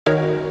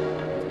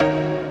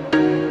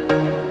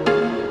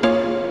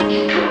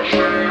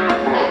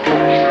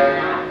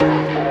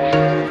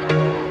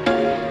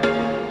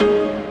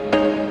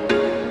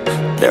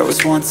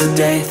was once a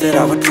day that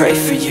I would pray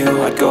for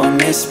you. I'd go and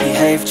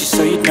misbehave just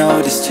so you'd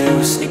notice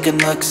too. Sneaking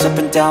looks up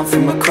and down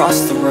from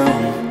across the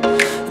room.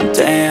 And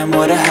damn,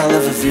 what a hell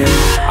of a view.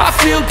 I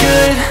feel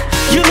good,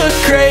 you look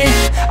great,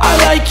 I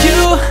like you,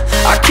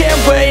 I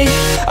can't wait.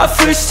 A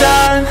first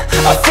time,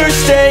 a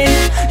first date,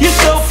 you're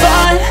so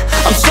fine,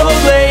 I'm so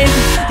late.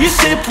 You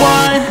sip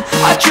wine,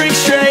 I drink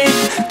straight,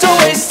 don't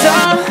waste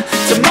time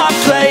to my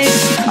place.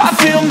 I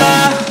feel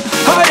my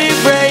heart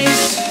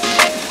erase,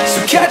 so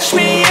catch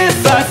me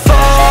if I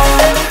fall.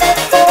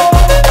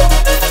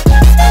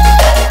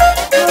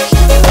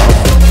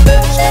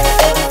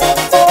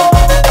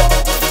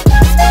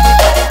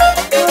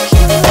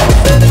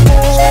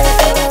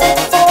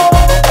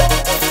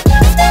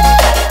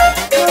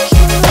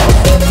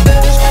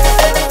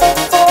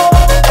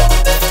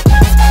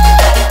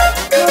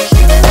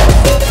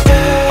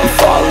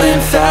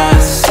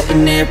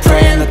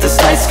 Praying that this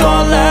night's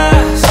gonna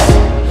last.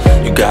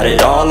 You got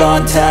it all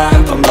on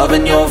tap, I'm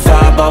loving your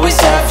vibe, always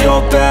have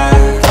your back.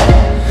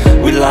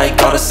 We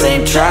like all the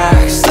same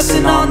tracks,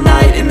 listen all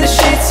night in the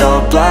sheets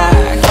all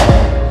black.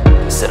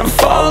 Said I'm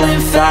falling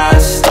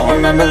fast, don't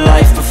remember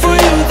life before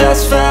you,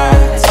 that's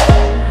fact.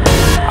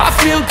 I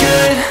feel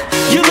good,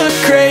 you look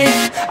great,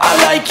 I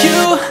like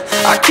you,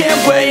 I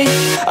can't wait.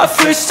 A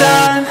first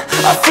time,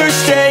 a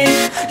first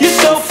date, you're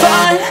so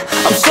fine,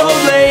 I'm so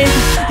late.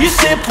 You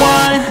sip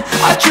wine,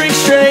 I drink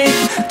straight,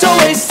 don't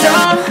waste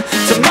time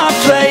to my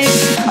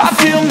place. I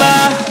feel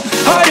my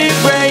heart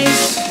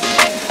erase,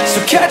 so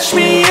catch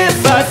me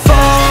if I fall.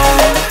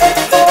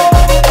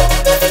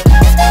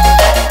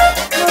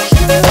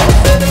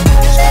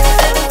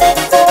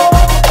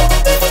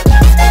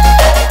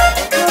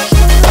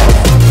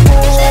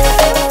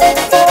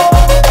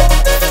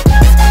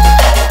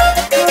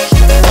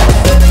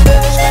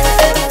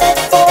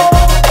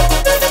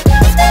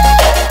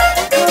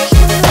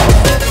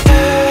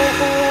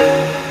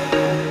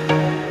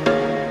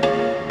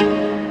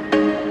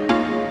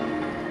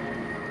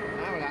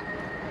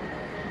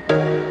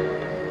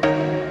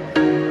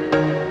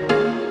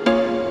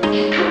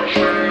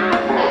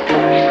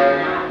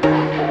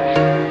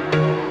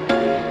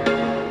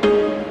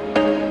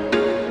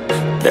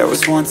 There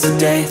was once a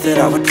day that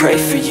I would pray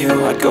for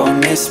you. I'd go and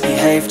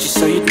misbehave just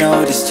so you'd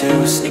notice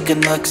too.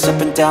 Sneaking looks up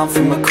and down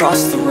from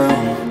across the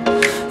room.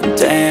 And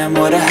damn,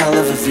 what a hell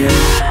of a view.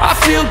 I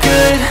feel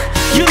good,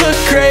 you look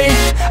great,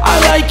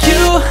 I like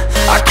you,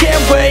 I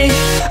can't wait.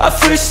 A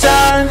first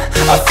time,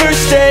 a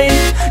first date,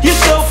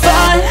 you're so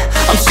fine,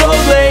 I'm so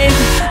late.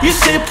 You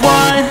sip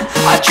wine,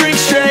 I drink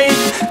straight,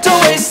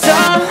 don't waste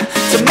time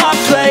to my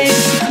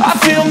place. I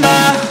feel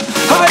my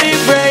heart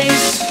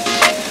erase,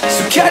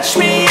 so catch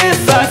me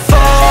if I fall.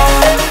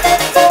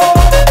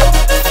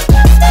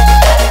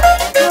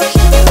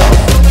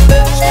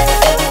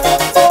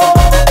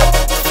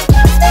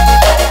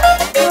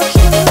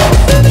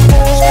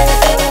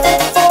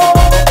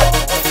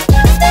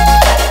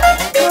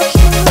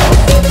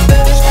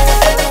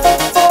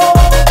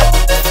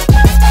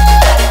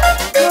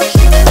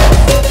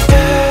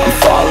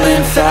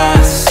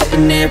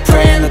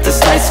 Praying that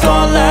this night's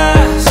gonna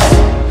last.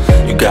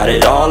 You got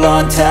it all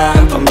on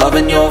tap, I'm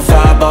loving your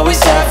vibe,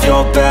 always have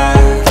your back.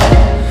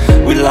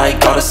 We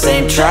like all the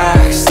same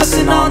tracks,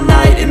 listen all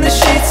night in the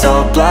sheets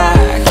all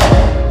black.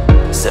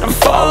 Said I'm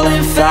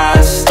falling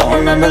fast, don't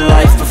remember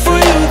life before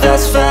you,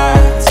 that's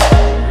fact.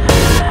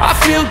 I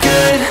feel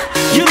good,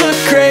 you look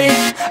great,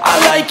 I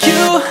like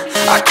you,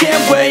 I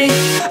can't wait.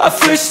 A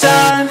first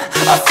time,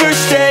 a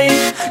first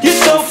date,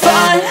 you're so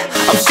fine,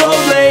 I'm so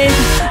late.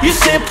 You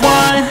sip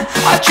wine,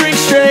 I drink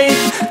straight,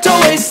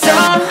 don't waste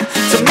time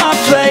to my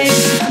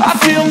place. I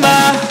feel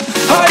my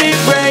heart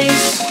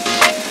erase,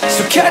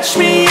 so catch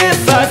me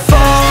if I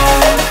fall.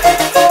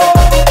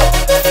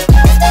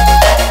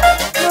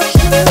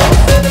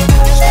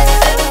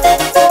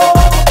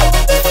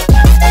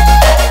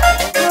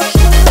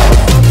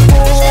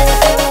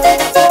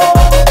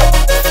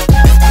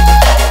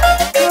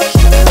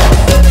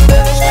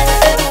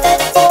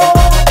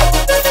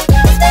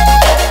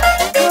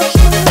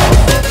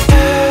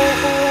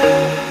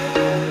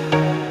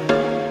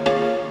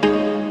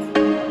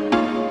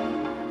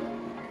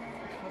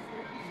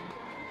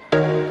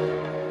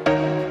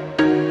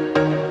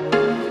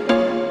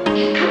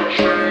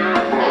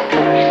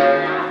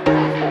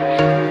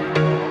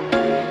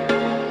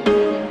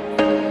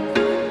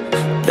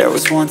 There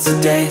was once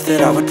a day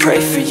that I would pray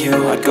for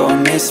you. I'd go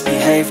and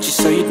misbehave just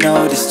so you'd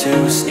notice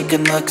too.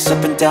 Sneaking looks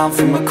up and down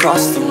from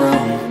across the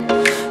room.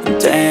 And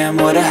damn,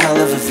 what a hell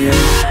of a view.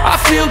 I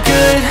feel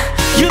good,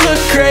 you look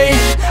great,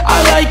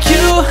 I like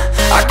you,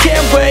 I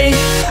can't wait.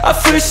 A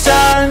first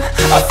time,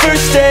 a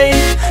first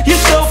date, you're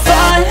so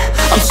fine,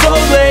 I'm so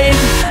late.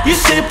 You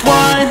sip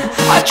wine,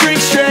 I drink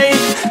straight,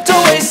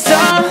 don't waste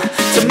time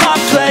to my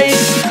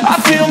place.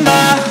 I feel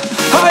my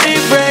heart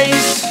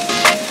erase,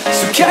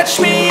 so catch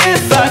me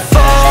if I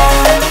fall.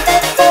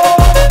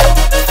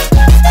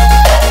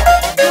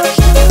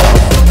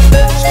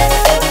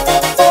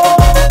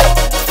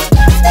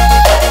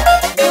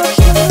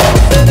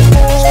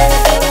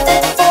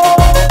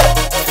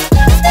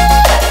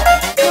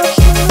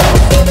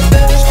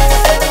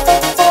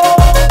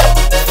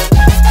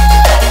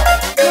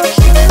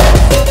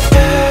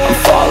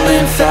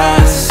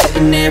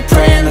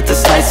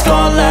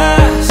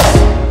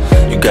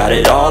 got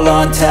it all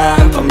on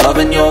tap. I'm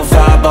loving your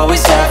vibe,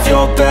 always have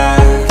your back.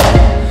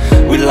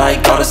 We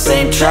like all the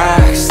same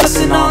tracks,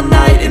 listen all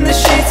night in the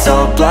sheets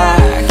all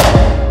black.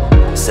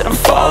 Said I'm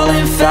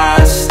falling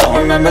fast, don't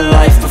remember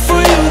life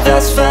before you,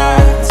 that's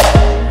fact.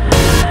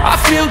 I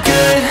feel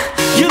good,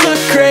 you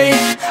look great,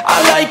 I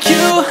like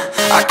you,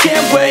 I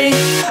can't wait.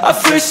 A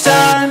first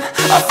time,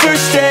 a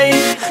first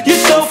date,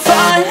 you're so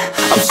fine,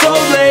 I'm so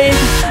late.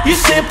 You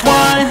sip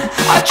wine,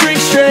 I drink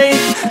straight,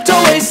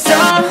 don't waste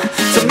time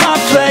to my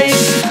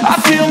place. I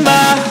feel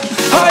my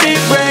heart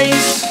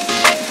erase,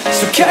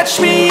 so catch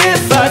me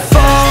if I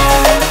fall.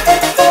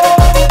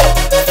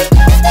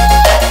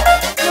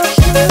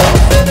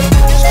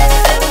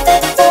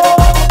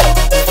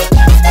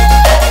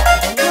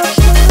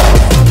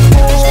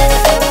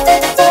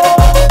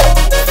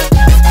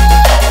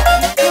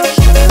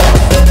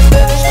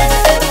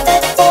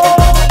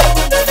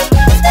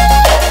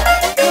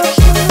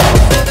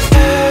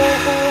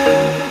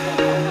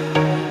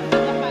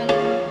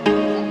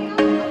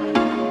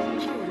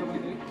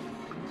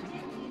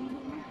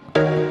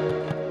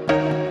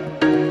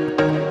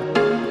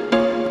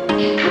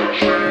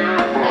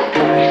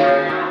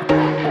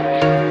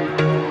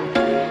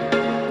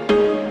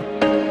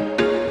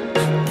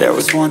 There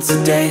was once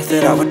a day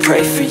that I would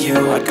pray for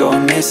you. I'd go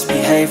and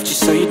misbehave just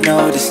so you'd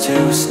notice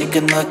too.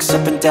 Sneaking looks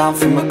up and down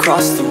from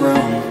across the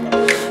room.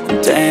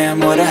 And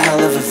damn, what a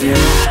hell of a view.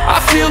 I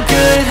feel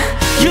good,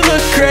 you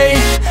look great,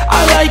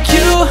 I like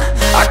you,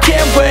 I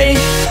can't wait.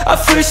 A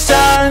first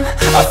time,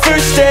 a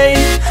first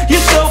date,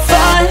 you're so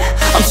fine,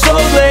 I'm so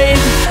late.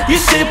 You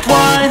sip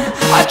wine,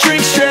 I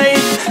drink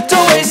straight,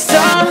 don't waste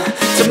time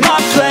to my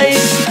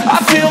place.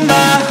 I feel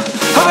my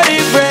heart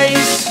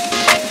erase,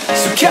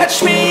 so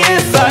catch me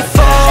if I fall.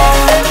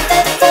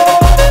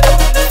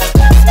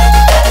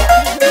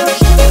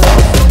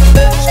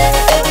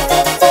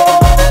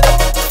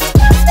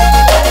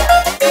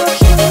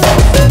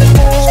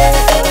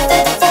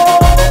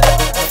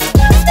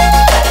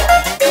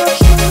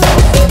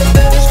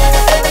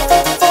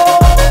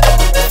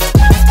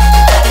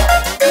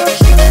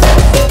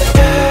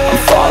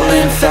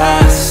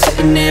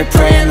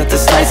 Praying that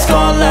this night's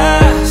gonna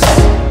last.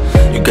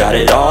 You got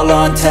it all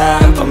on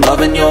tap, I'm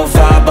loving your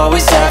vibe,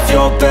 always have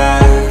your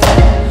back.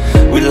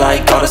 We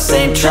like all the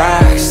same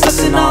tracks,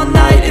 listen all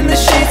night in the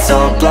sheets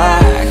all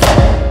black.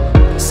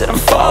 Said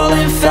I'm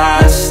falling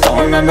fast,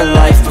 don't remember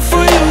life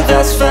before you,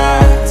 that's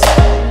fact.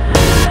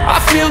 I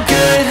feel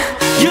good,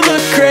 you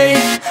look great,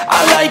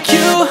 I like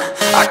you,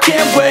 I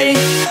can't wait.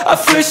 A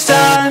first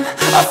time,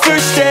 a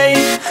first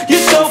date,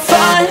 you're so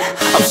fine,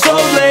 I'm so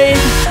late.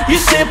 You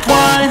sip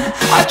wine,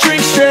 I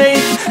drink straight,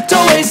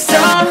 don't waste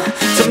time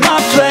to my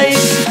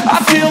place.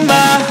 I feel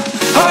my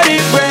heart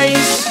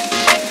erase,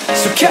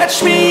 so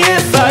catch me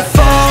if I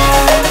fall.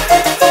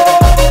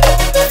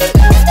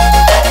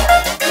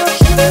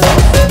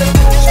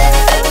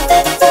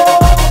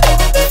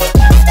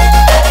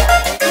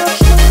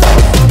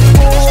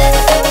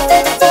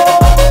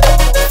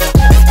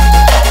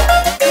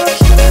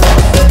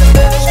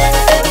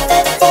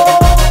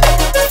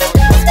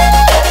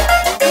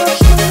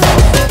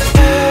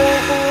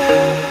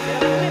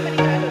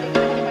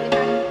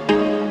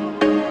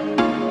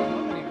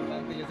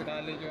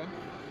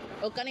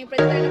 Huwag ka na yung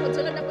predator na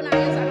pagsunod na po na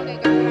ayos. Ano kay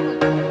kakurahon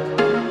ka?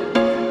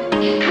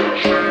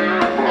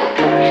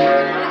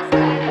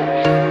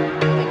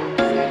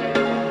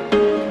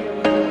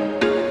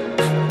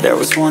 There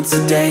was once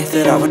a day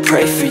that I would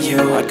pray for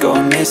you. I'd go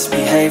and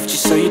misbehave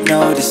just so you'd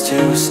notice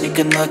too.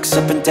 Sneaking looks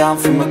up and down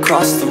from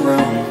across the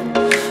room.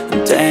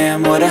 And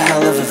damn, what a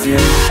hell of a view.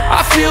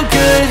 I feel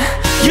good,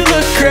 you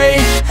look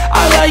great,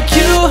 I like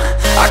you,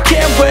 I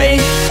can't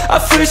wait.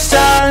 A first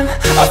time,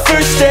 a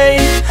first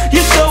date,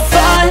 you're so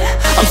fine,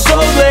 I'm so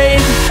late.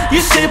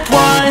 You sip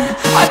wine,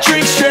 I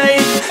drink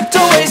straight,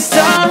 don't waste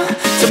time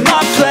to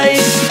my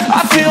place.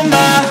 I feel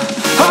my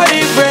heart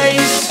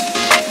erase,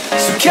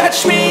 so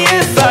catch me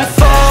if I fall.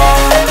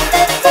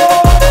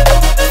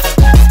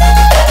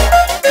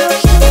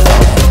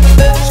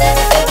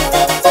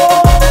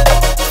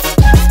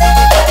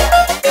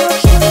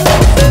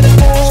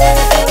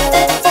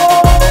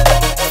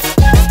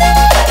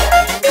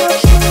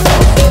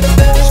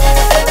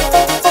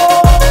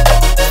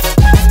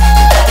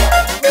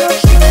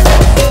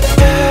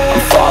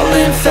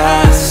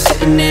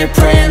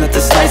 Praying that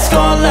this night's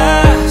gonna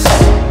last.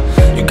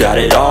 You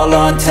got it all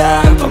on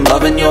tap, I'm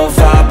loving your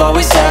vibe,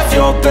 always have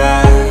your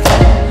back.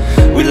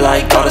 We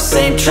like all the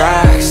same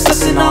tracks,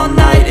 listen all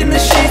night in the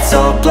sheets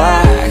all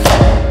black.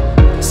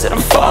 Said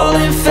I'm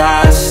falling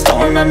fast,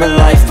 don't remember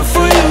life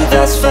before you,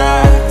 that's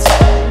fact.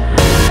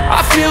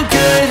 I feel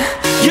good,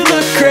 you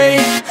look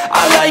great,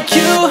 I like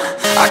you,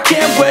 I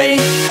can't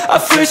wait. A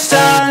first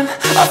time,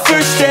 a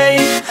first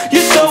date,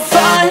 you're so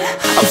fine,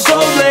 I'm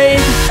so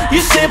late. You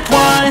sip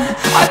wine,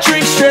 I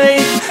drink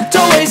straight,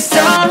 don't waste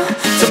time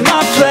to my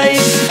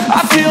place.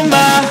 I feel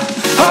my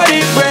heart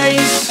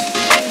erase,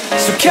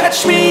 so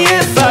catch me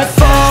if I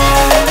fall.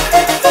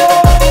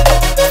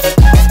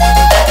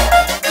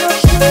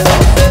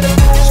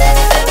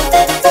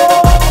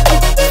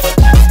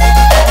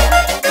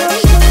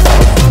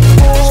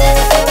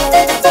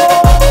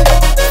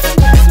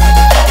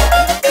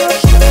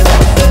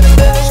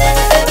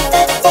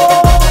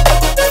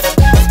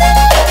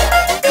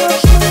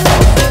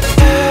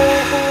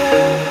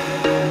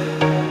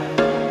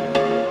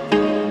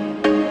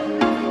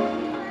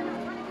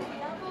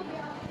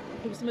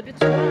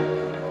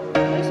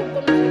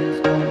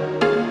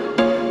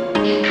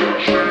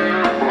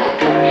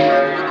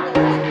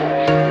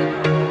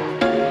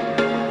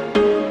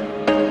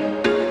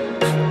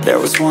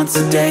 was once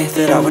a day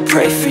that I would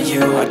pray for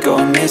you. I'd go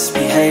and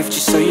misbehave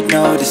just so you'd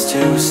notice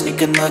too.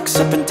 Sneaking looks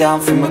up and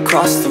down from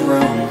across the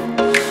room.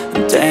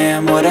 And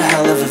damn, what a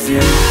hell of a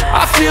view.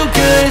 I feel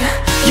good,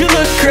 you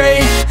look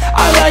great,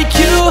 I like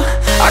you,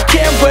 I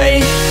can't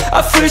wait.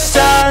 A first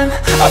time,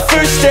 a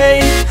first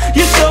date,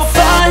 you're so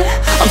fine,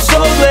 I'm so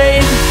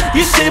late.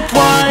 You sip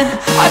wine,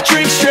 I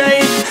drink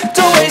straight,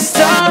 don't waste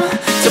time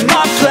to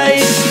my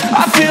place.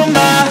 I feel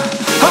my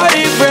heart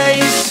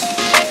erase,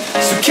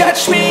 so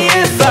catch me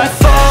if I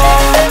fall.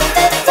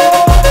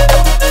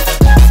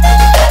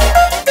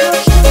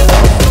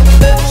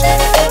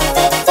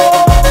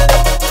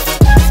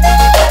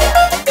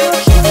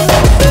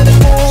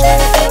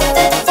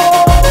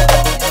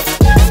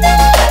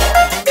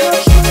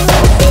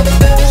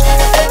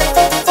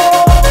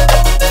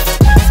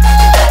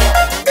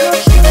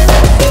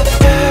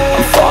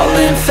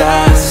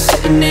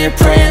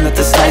 Praying that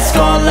this night's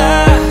gonna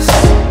last.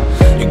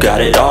 You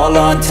got it all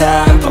on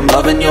tap, I'm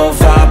loving your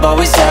vibe,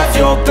 always have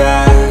your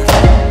back.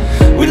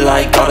 We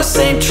like all the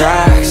same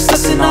tracks,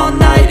 listen all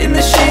night in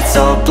the sheets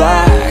all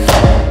black.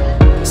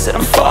 Said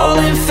I'm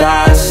falling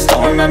fast,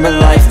 don't remember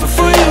life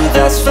before you,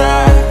 that's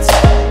fact.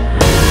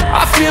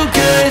 I feel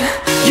good,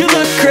 you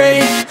look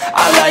great,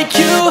 I like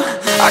you,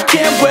 I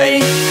can't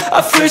wait.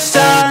 A first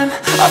time,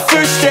 a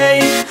first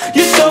date,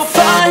 you're so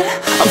fine,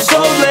 I'm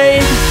so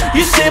late.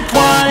 You sip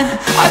wine,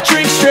 I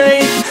drink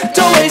straight,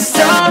 don't waste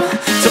time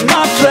to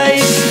my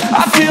place.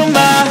 I feel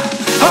my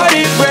heart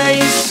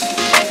erase,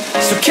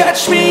 so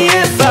catch me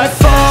if I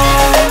fall.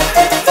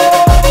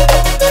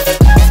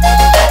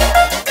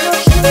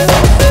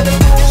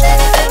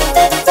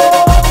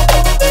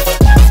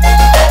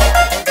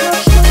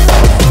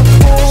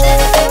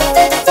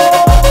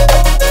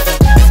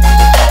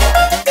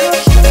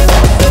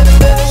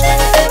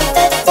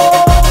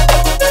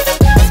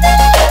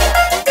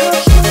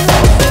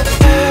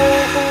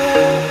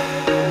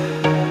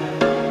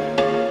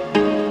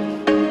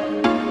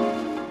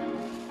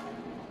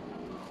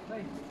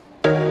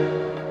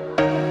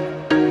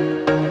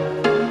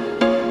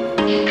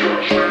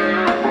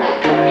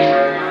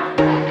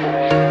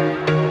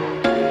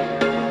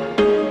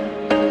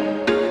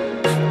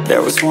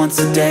 There was once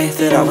a day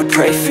that I would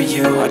pray for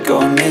you. I'd go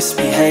and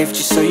misbehave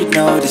just so you'd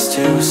notice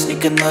too.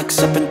 Sneaking looks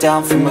up and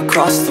down from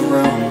across the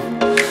room.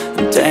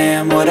 And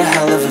damn, what a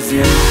hell of a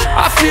view.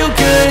 I feel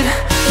good,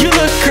 you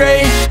look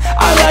great,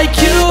 I like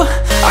you,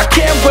 I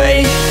can't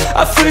wait.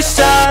 A first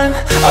time,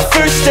 a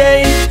first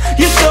date,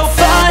 you're so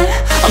fine,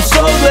 I'm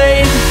so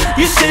late.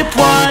 You sip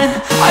wine,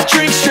 I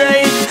drink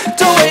straight,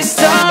 don't waste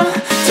time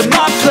to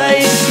my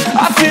place.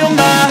 I feel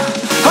my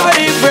heart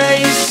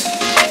erase,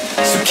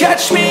 so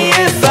catch me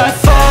if I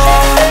fall.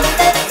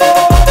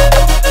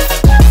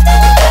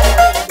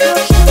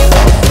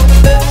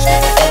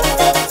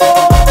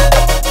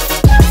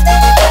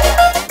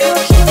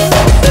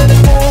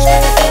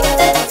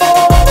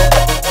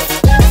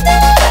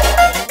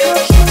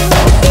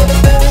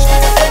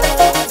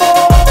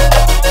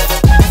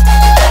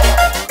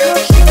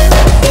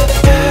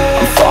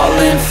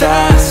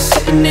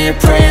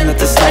 Praying that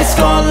this night's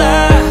gonna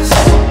last.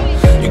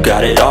 You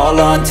got it all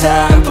on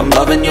tap, I'm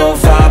loving your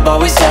vibe,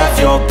 always have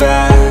your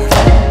back.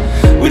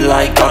 We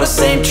like all the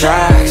same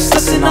tracks,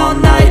 listen all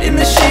night in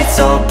the sheets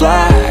all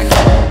black.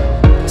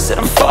 Said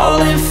I'm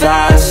falling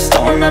fast,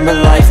 don't remember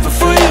life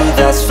before you,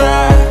 that's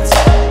fact.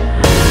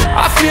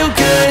 I feel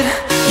good,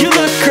 you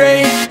look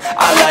great,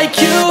 I like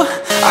you,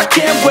 I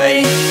can't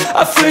wait.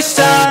 A first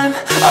time,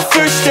 a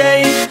first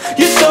date,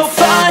 you're so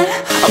fine,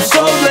 I'm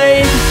so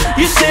late.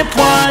 You sip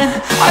wine,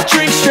 I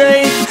drink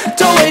straight,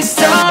 don't waste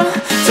time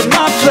to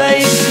my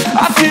place.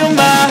 I feel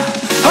my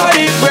heart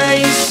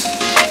erase,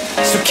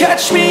 so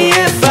catch me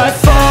if I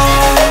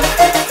fall.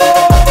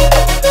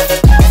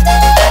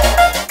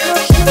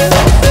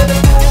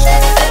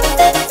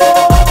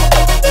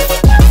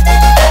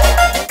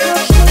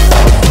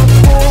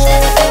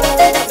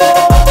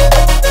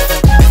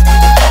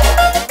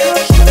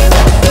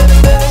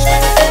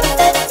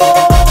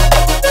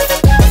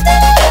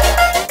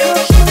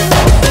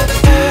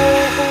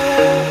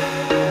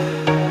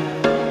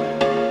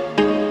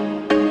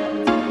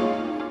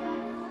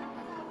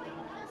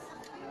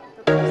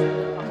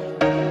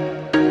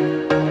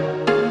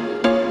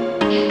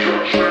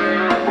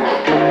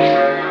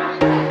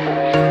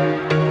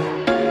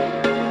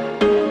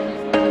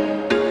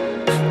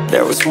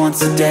 There was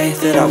once a day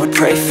that I would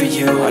pray for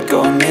you. I'd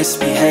go and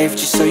misbehave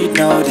just so you'd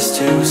notice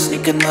too.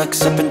 Sneaking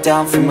looks up and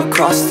down from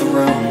across the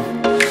room.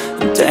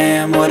 And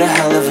damn, what a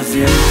hell of a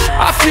view.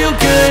 I feel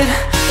good,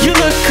 you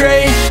look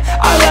great,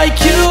 I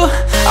like you,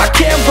 I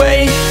can't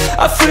wait.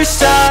 A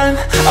first time,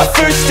 a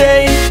first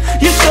date,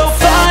 you're so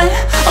fine,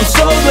 I'm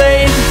so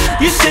late.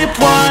 You sip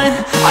wine,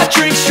 I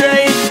drink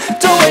straight,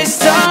 don't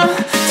waste time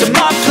to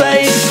my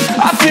place.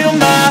 I feel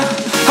my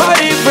heart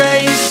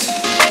erase,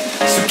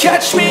 so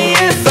catch me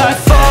if I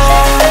fall.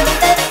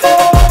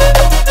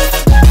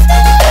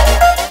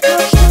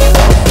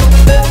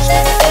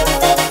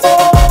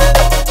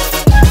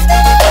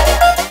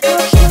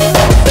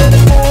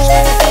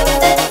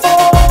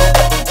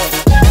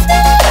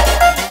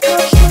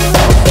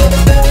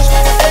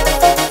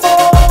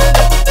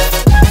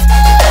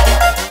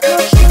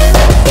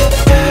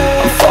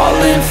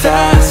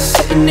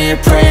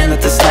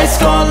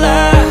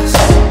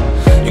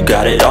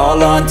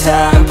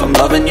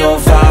 your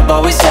vibe,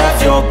 always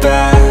have your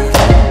back.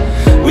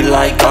 We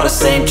like all the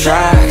same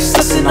tracks,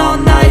 listen all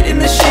night in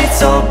the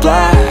sheets all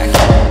black.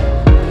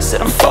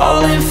 Said I'm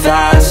falling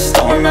fast,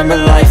 don't remember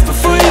life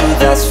before you,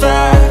 that's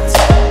fact.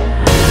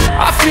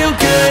 I feel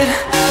good,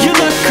 you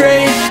look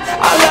great,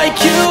 I like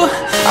you,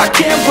 I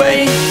can't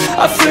wait.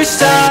 A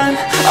first time,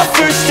 a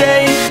first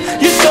date,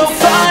 you're so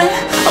fine,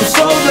 I'm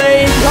so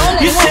late.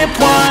 You sip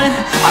wine,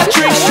 I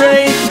drink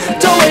straight,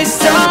 don't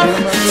waste time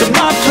to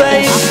my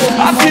place.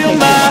 I feel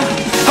my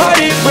heart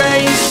it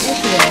race,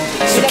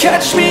 so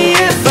catch me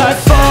if I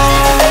fall.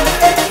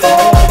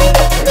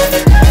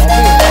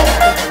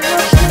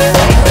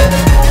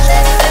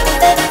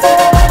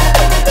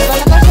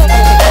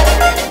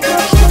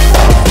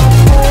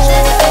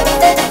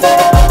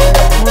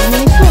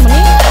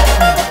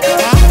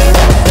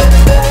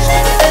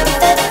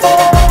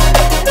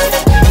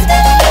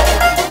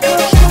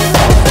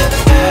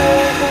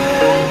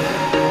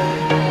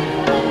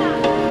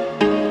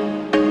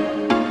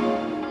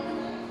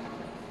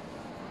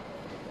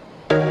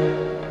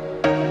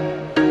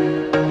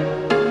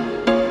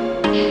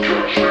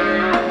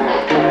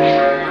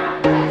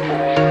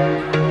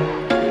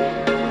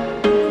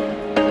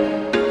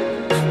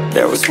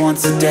 There was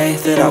once a day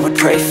that I would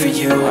pray for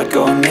you. I'd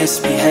go and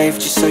misbehave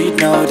just so you'd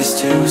notice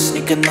too.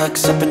 Sneaking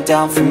looks up and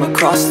down from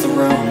across the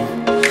room.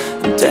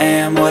 And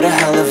damn, what a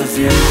hell of a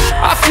view.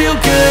 I feel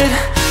good,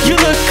 you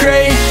look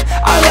great,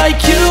 I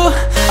like you,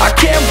 I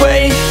can't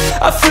wait.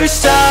 A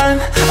first time,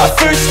 a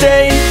first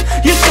date,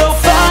 you're so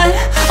fine,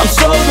 I'm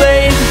so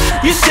late.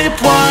 You sip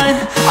wine,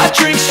 I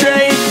drink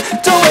straight,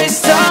 don't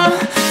waste time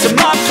to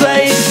my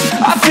place.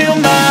 I feel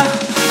my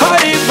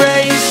heart it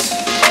race,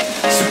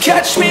 so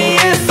catch me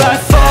if I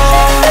fall.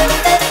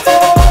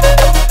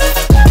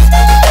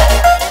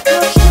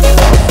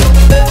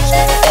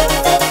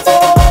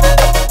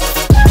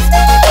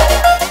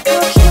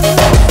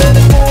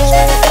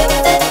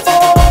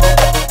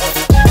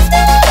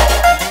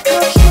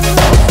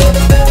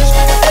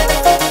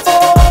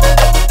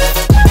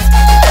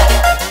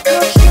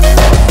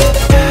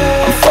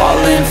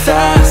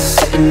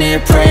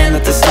 Praying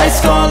that this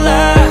night's gonna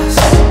last.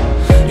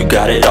 You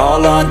got it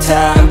all on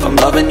tap, I'm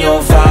loving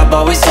your vibe,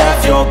 always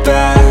have your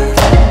back.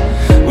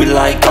 We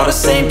like all the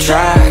same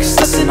tracks,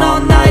 listen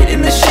all night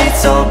in the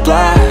sheets all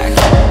black.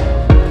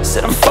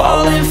 Said I'm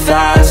falling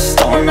fast,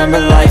 don't remember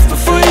life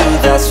before you,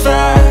 that's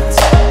fact.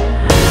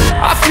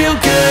 I feel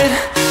good,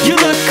 you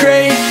look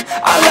great,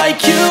 I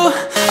like you,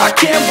 I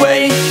can't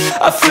wait.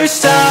 A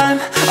first time,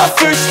 a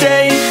first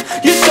date,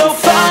 you're so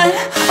fine,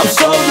 I'm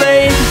so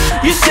late.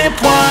 You sip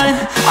wine,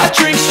 I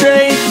drink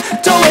straight,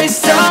 don't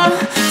waste time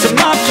to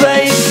my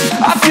place.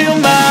 I feel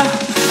my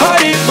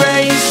heart it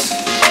race,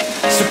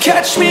 so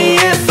catch me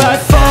if I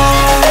fall.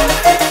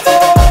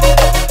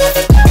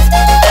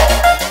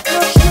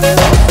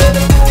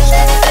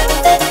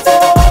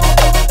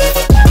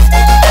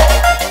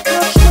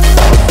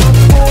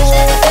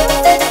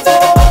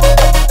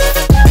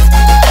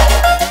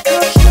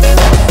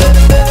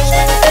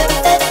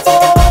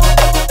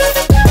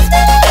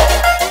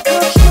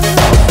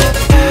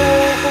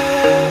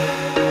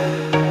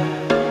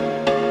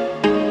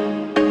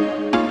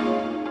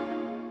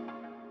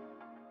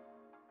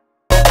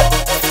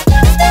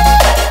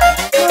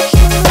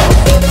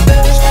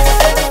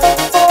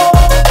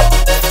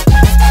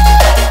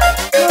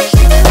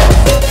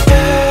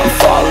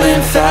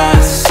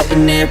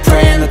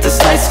 Praying that this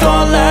night's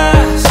gonna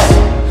last.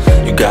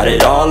 You got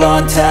it all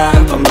on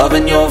tap, I'm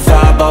loving your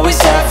vibe, always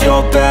have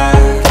your back.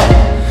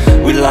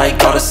 We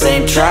like all the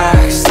same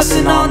tracks,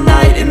 listen all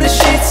night in the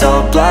sheets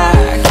all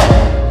black.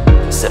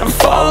 Said I'm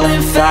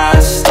falling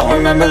fast, don't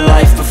remember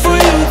life before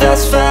you,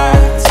 that's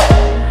fact.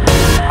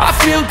 I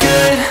feel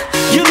good,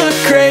 you look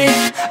great,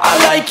 I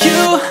like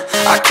you,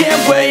 I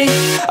can't wait.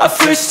 A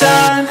first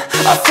time,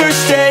 a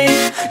first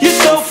date, you're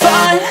so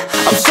fine,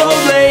 I'm so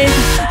late.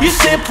 You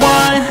sip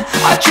wine,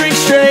 I drink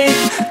straight,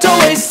 don't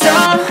waste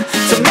time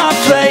to my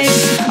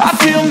place. I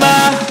feel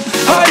my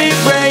heart it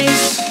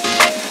race,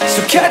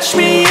 so catch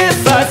me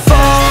if I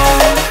fall.